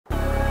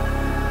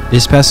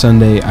This past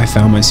Sunday, I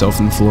found myself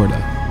in Florida,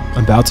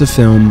 about to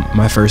film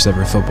my first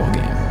ever football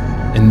game,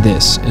 and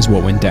this is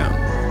what went down.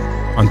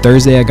 On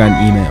Thursday, I got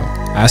an email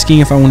asking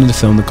if I wanted to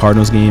film the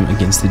Cardinals game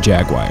against the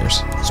Jaguars,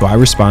 so I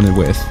responded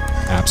with,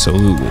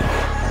 absolutely.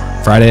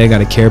 Friday, I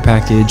got a care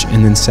package,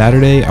 and then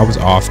Saturday, I was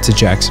off to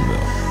Jacksonville.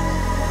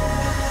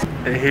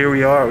 And here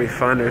we are, we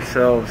find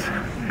ourselves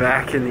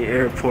back in the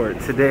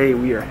airport. Today,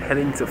 we are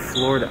heading to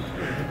Florida.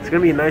 It's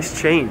gonna be a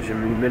nice change. I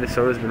mean,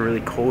 Minnesota's been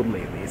really cold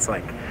lately. It's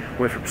like,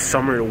 went from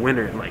summer to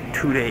winter in like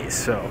 2 days,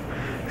 so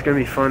it's gonna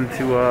be fun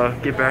to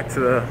get back to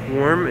the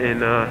warm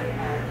and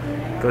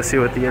go see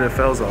what the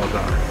NFL's all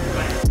about.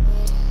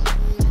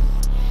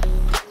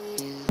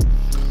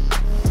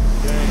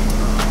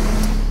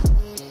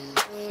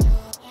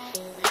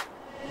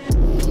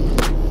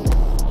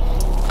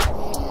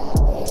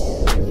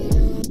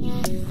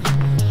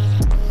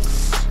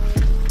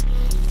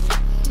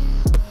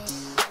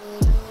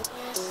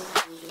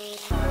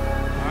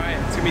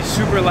 Be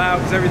super loud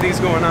because everything's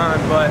going on,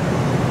 but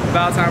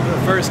about time for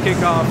the first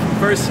kickoff,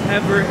 first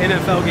ever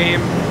NFL game.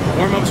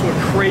 Warm-ups were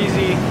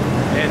crazy,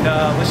 and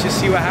let's just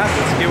see what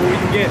happens, get what we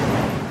can get.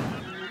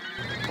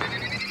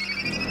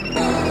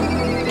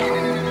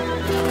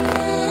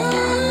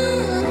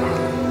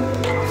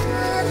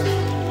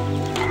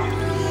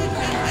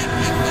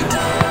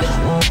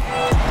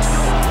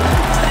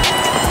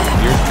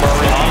 Here's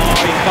Murray.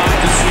 Oh, he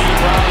finds the seam.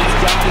 He's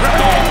got his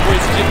man,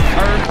 Christian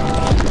Kirk.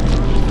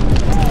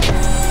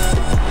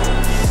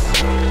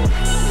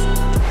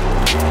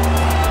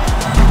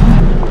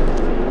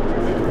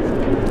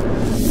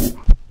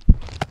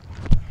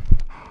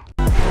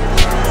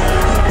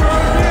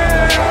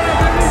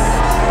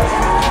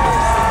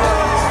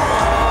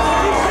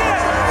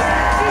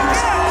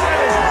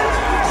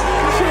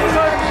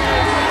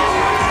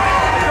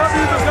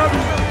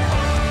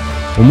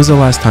 When was the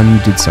last time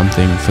you did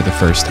something for the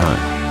first time?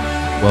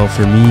 Well,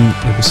 for me,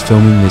 it was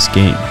filming this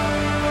game.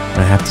 And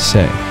I have to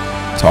say,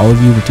 to all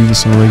of you that do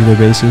this on a regular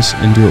basis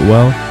and do it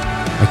well,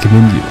 I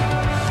commend you.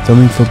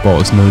 Filming football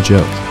is no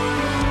joke,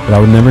 but I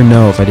would never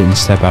know if I didn't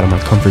step out of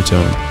my comfort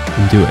zone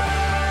and do it.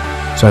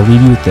 So I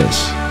leave you with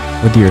this.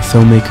 Whether you're a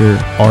filmmaker,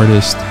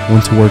 artist,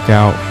 want to work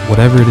out,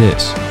 whatever it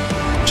is,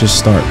 just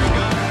start.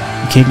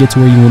 You can't get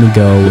to where you want to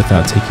go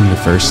without taking the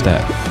first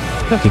step.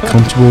 Get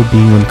comfortable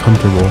being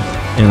uncomfortable,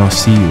 and I'll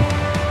see you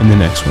in the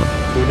next one.